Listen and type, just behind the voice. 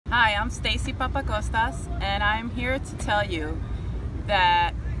Hi, I'm Stacy Papacostas, and I'm here to tell you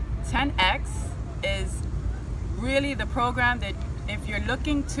that 10X is really the program that if you're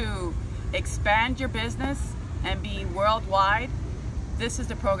looking to expand your business and be worldwide, this is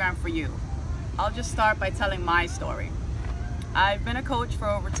the program for you. I'll just start by telling my story. I've been a coach for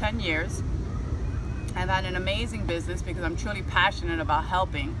over 10 years. I've had an amazing business because I'm truly passionate about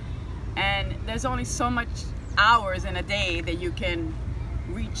helping. And there's only so much hours in a day that you can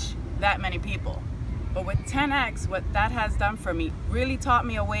reach that many people. But with 10X, what that has done for me really taught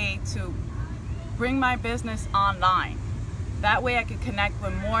me a way to bring my business online. That way I could connect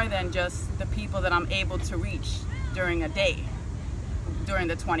with more than just the people that I'm able to reach during a day, during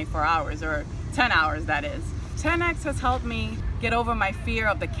the 24 hours or 10 hours that is. 10X has helped me get over my fear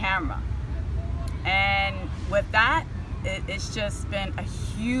of the camera. And with that, it's just been a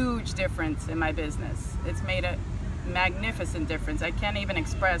huge difference in my business. It's made a magnificent difference. I can't even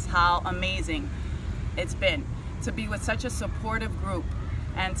express how amazing it's been to be with such a supportive group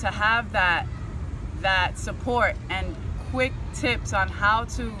and to have that support and quick tips on how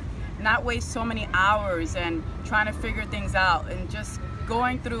to not waste so many hours and trying to figure things out and just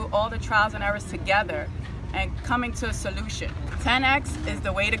going through all the trials and errors together and coming to a solution. 10X is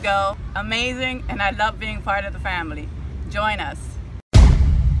the way to go. Amazing, and I love being part of the family. Join us.